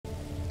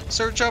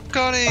Search up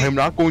Cunny. I am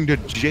not going to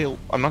jail.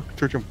 I'm not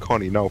searching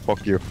Cunny. No,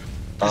 fuck you.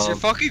 Is your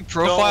fucking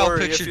profile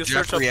worry, picture if you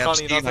search Jeffrey up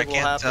Cunny, Epstein? I nothing will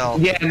can't happen. tell.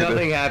 Yeah,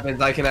 nothing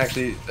happens. I can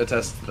actually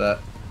attest to that.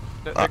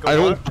 I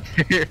don't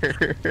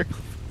care.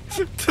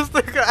 This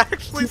nigga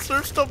actually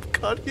searched up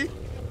Cunny?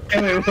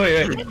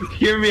 Wait.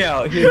 Hear me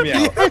out.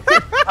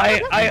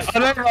 I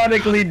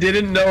unironically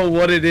didn't know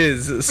what it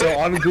is, so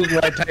on Google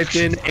I typed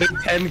in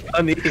A10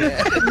 Cunny.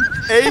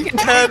 A10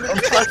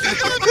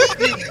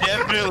 Cunny.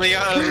 Definitely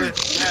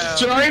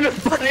Trying to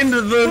find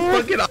the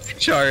fucking eye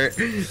chart.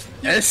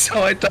 And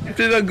so I typed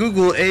in on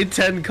Google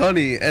A10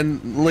 Cunny,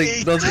 and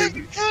like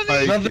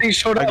nothing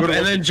showed up.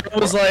 And then Joe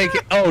was like,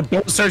 "Oh,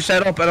 don't search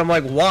that up." And I'm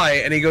like, "Why?"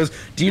 And he goes,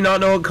 "Do you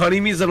not know what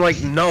Cunny means?" I'm like,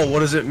 "No. What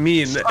does it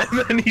mean?" And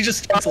then he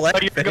just starts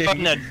laughing. You're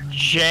going to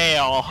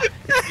jail.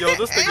 Yo,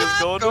 this thing is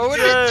going to Going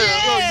to jail.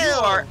 jail.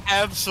 You are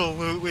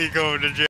absolutely going to jail.